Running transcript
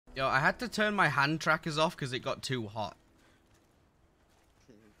Yo, I had to turn my hand trackers off because it got too hot.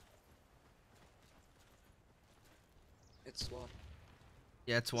 It's what?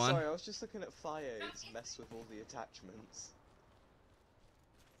 Yeah, it's one. Sorry, I was just looking at Fire's mess with all the attachments.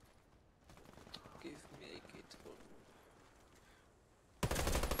 Give me a kit.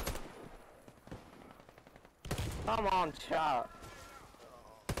 Come on, chat.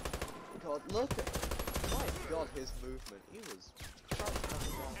 God, look at... My God, his movement. He was...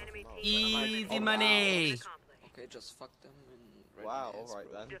 Easy money. Okay, just fuck them and Wow, alright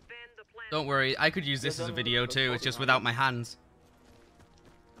then. Don't worry, I could use this as a video too. It's just without my hands.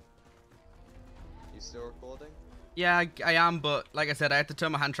 You still recording? Yeah, I am, but like I said, I had to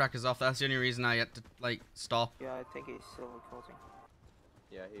turn my hand trackers off. That's the only reason I had to, like, stop. Yeah, I think he's still recording.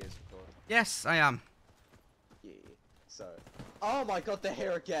 Yeah, he is recording. Yes, I am. Yeah. So... Oh my God, they're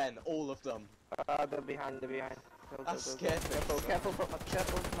here again! All of them! They're behind, they're behind. Go, That scared me. Careful,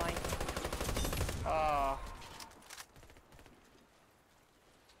 mine. Ah.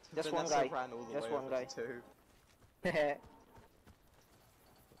 Just one Vanessa guy. ran all the Just way one over guy. to two.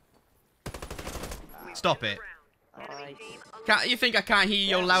 Stop it. Nice. Can't you think I can't hear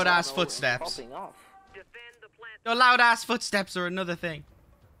your loud ass No, footsteps? popping off. Your loud ass footsteps are another thing.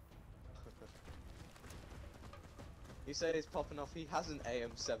 You say he's popping off, he has an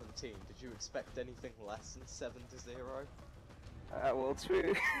AM-17. Did you expect anything less than 7-0? Well,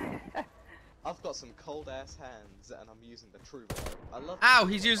 true. I've got some cold ass hands and I'm using the true blow. I love Ow,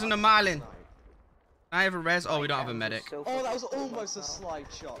 the he's True using Blow. a Marlin. Snipe. I have a res. Oh, we don't have a medic. Oh, that was almost a slide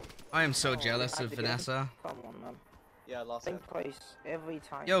shot. I am so Oh, jealous behind of again. Vanessa. Come on, man. Yeah, last Same hit. place every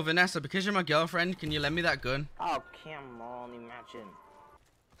time. Yo, Vanessa, because you're my girlfriend, can you lend me that gun? Oh, come on, imagine.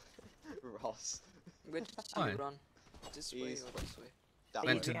 Ross. Where did Fine. you run? This way He's- or this way? That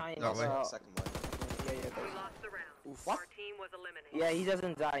Went way. to behind that us, way. Second way. Yeah, We lost the round. Oof. What? Our team was eliminated. yeah, he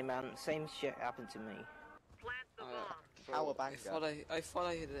doesn't die, man. Same shit happened to me. Plant the bomb. Our I banker. thought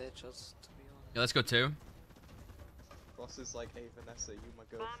I hit it just to be honest. Yeah, let's go too. Ross is like, hey Vanessa, you my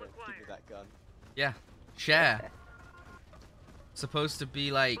girlfriend, give me that gun. Yeah, share. Supposed to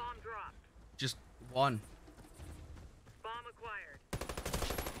be like Bomb dropped. just one. Bomb acquired.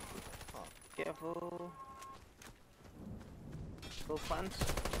 Careful. Go plant.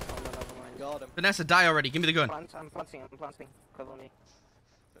 Oh, no, never mind. Got him. Vanessa, die already. Give me the gun. I'm planting. Cover me.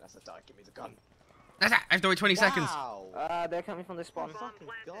 Vanessa, die, give me the gun. Vanessa, I have to wait 20 seconds. Wow! They're coming from the spawn. Oh fucking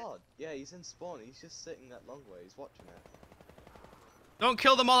God. Yeah, he's in spawn, he's just sitting that long way, he's watching it. Don't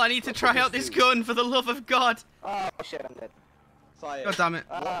kill them all. I need to try out this gun for the love of God. Oh shit, I'm dead. Fire. God damn it.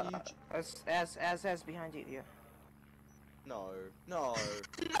 What are you... As behind you, yeah. No. No.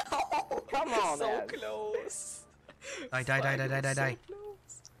 Come on, So Az. close. Die. So close.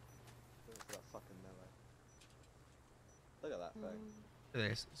 Look at that fucking melee. Look at that thing. Look at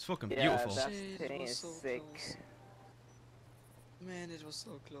this. It's fucking Yeah, beautiful. that Shit, it thing was is so sick. close. Man, it was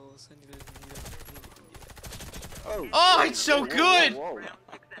so close. I needed. Oh. Oh, it's so good. Whoa.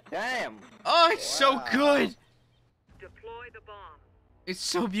 Damn. Oh, it's so Wow. good. Deploy the bomb. It's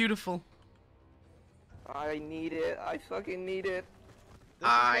so beautiful. I need it. I fucking need it. This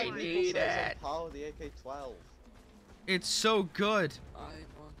is I what people need say is on it. par with the AK-12. It's so good. I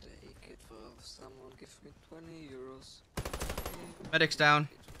want a kit for someone. Give me 20 euros. Medic's down.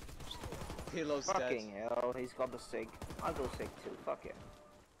 Pillow's Fucking dead. hell, he's got the sig. I'll go sig too. Fuck it.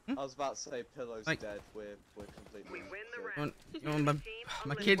 I was about to say Pillow's Like- dead, we're completely We win the good. round. You know, my, Team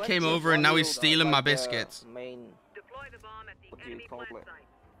my eliminated. kid came over and now he's stealing my biscuits. Main, Deploy the bomb at the What do you enemy call plant it? site.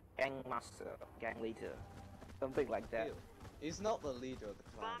 gang master, gang leader, something like that. He's not the leader of the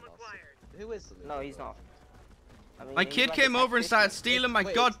clan, Bomb Ross. acquired. Who is the leader? No, of he's the not. clan? I mean, My he's kid like came a over and started tactician. stealing my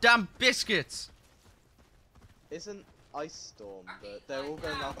Wait. goddamn biscuits. Isn't Ice Storm, they're all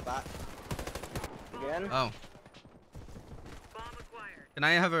going out the back. Again? Oh, Bomb acquired. can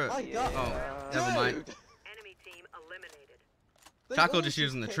I have a... My God. Oh, never mind. Dude! Enemy team eliminated. They Chaco all just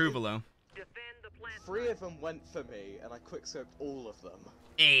using the came true in. below. Defend the plant 3 site. of them went for me, and I quickscoped all of them.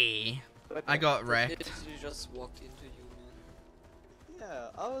 Hey, I got It wrecked. literally just walked into you, man. Yeah,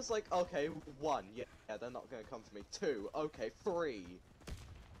 I was like, okay, 1, yeah, they're not gonna come for me. 2, okay, 3.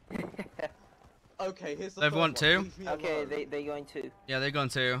 Okay, here's the They've third won one. 2? Leave me Okay, alone. they're going to, Yeah, they're going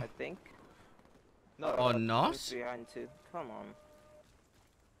too. I think. No, Or not? Who's behind two? Come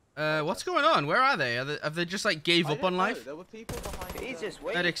on. What's going on? Where are they? Have they just like gave I up don't on know, life? There were people behind. He's them. just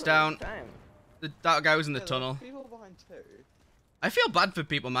waiting. Medic's for down. his time. That guy was in the Yeah, there were tunnel. people behind too. I feel bad for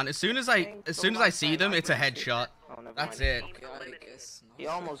people, man. As soon as I see them, it's a headshot. Oh, never That's mind. it. Okay, I guess not. He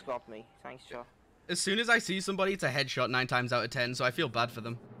almost got me. Thanks, Joe. As soon as I see somebody, it's a headshot 9 times out of 10. So I feel bad for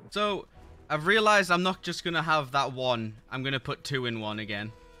them. So I've realized I'm not just gonna have that one. I'm gonna put 2 in 1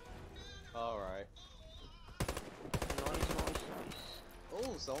 again.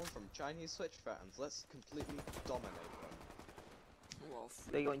 zone from Chinese Switch fans. Let's completely dominate them. Wow.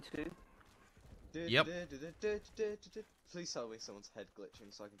 They're going to. Yep. Please tell me someone's head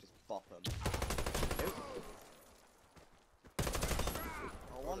glitching so I can just bop them.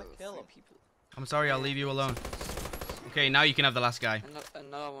 I wanna kill him. People. I'm sorry, I'll leave you alone. Okay, now you can have the last guy.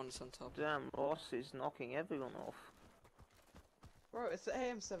 Another one is on top. Damn, Ross is knocking everyone off. Bro, it's the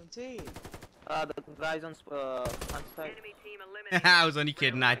AM-17. The guys on plant side. Enemy team eliminated. I was only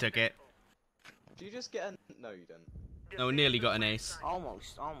kidding, I took it. Do you just get a... No, you didn't. No, nearly got an ace.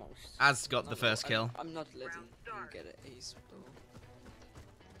 Almost. Az got the first kill. I'm not letting you get an ace, though.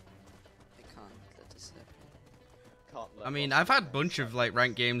 I can't let this happen. Can't let I mean, Ross I've had a get bunch of like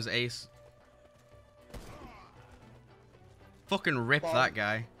ranked games ace. Fucking rip Bomb. that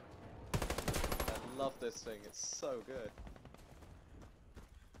guy. I love this thing, it's so good.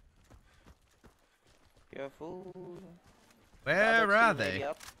 Careful. Where are they?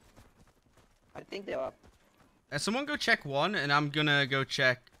 I think they're up. Someone go check one, and I'm gonna go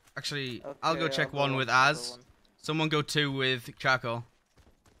check. Actually, I'll go Okay, check I'll one go with check the Az. one. Someone go two with Charcoal.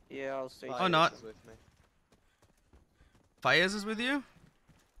 Yeah, I'll stay. Oh, not. Is with me. Fires is with you?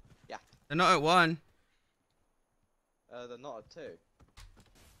 Yeah. They're not at one. They're not at 2.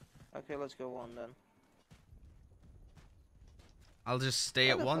 Okay, let's go one then. I'll just stay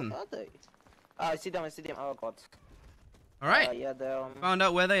Where at the one. fuck are they? I see them. Oh god. Alright. Yeah, they're Found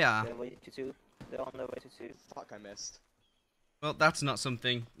out where they are. they're way to 2. They're on their way to 2. Fuck, I missed. Well, that's not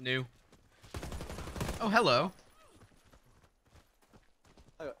something new. Oh, hello.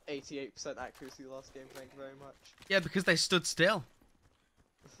 I got 88% accuracy last game, thank you very much. Yeah, because they stood still.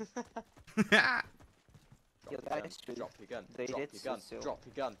 Drop Yeah, your gun, that's true. drop your gun, They drop did your gun, sit still. drop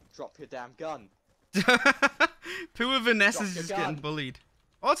your gun, drop your damn gun. Poor Vanessa's Drop your just getting gun. bullied.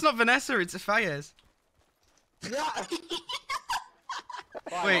 Oh, it's not Vanessa, it's Fires. Fine,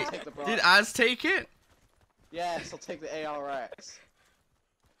 Wait, I'll take the did bribe. Az take it? Yes, I'll take the ARX.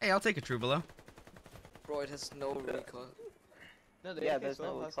 Hey, I'll take a True Below. Bro, it has no recoil. No, the Yeah, AK-12 there's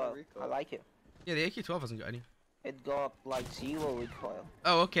no has recoil. I like it. Yeah, the AK-12 hasn't got any. It got like 0 recoil.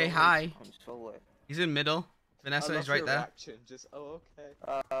 Oh, okay, No hi. controller. He's in middle. I Vanessa love is right your there. reaction, just, oh, okay.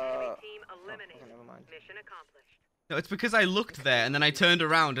 Enemy Oh, team eliminated. never mind. Mission accomplished. No, it's because I looked there and then I turned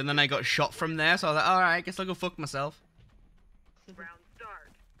around and then I got shot from there. So I was like, alright, I guess I'll go fuck myself. Round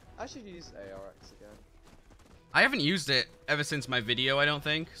start. I should use ARX again. I haven't used it ever since my video, I don't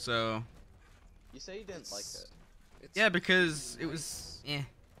think. So, You say you didn't like it. It's yeah, because it was... Eh.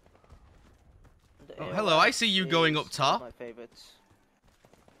 The Oh, hello, I ARX see you going up is top. My favorites.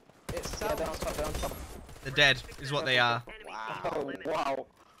 It Yeah, sounds... they're on top. They're on top. They're dead, is what they are. Enemy Wow. team Oh eliminated. wow.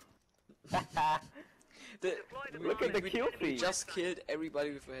 The, Look at the kill we feed. just killed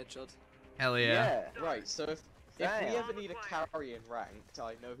everybody with a headshot. Hell yeah. Right, so if we Damn. ever need a carry in ranked,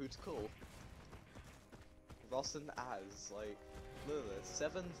 I know who to call. Ross and Az, like, look at this,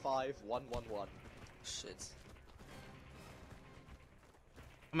 75111. Shit.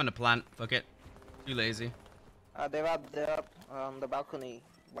 I'm gonna plant. Fuck it. Too lazy. They're up on the balcony.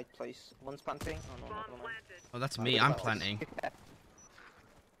 White place. One's planting. Oh no, Bomb never mind. planted. Oh, that's me. I'm planting.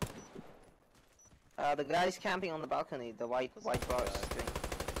 The guy's camping on the balcony. The white bars thing.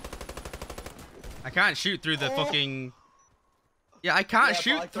 I can't shoot through the Oh. fucking... Yeah, I can't Yeah, but I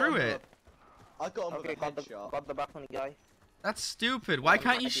shoot got through him it. I got him Okay, with a headshot. got the balcony guy. That's stupid. Why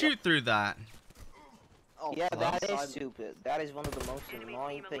can't you shoot through that? Oh, Yeah, that plus, is I'm- stupid. That is one of the most Enemy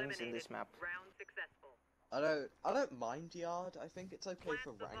annoying team things in eliminated. this map. Round successful. I don't mind yard. I think it's okay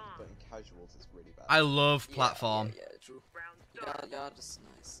for ranked, but in casuals it's really bad. I love Yeah, platform. Yeah, true. Round Yeah, start. yeah, that's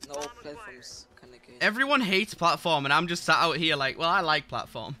nice. No Bomb platforms kinda game. Everyone hates platform, and I'm just sat out here like, well, I like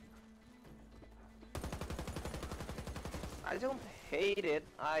platform. I don't hate it.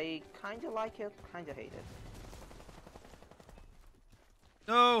 I kinda like it, kinda hate it.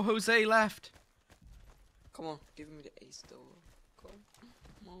 No, Jose left. Come on, give me the ace though. Come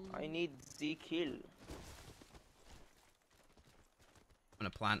on. I need the kill. I'm gonna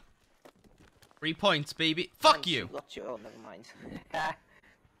plant. 3 points, baby. Fuck Thanks, you. Got you. Oh, never mind.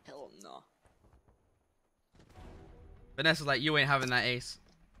 Hell no. Vanessa's like, you ain't having that ace.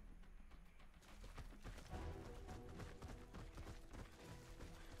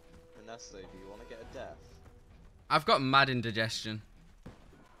 Vanessa, do you want to get a death? I've got mad indigestion.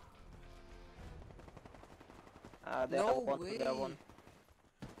 There No one. way. There one.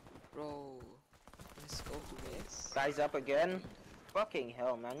 Bro. Let's go to me. Guys up again. Fucking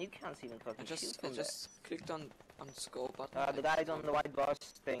hell, man! You can't even fucking shoot I from just clicked on score button. there. The guy's on the white bars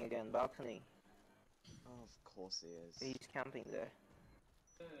thing again, balcony. Oh, of course he is. He's camping there.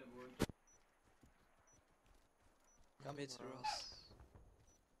 Mid Ross.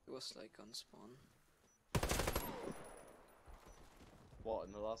 It was like on spawn. What?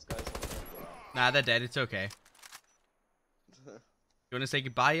 And the last guy's on the Nah, they're dead. It's okay. You want to say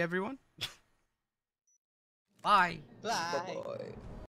goodbye, everyone? Bye. Bye. Bye.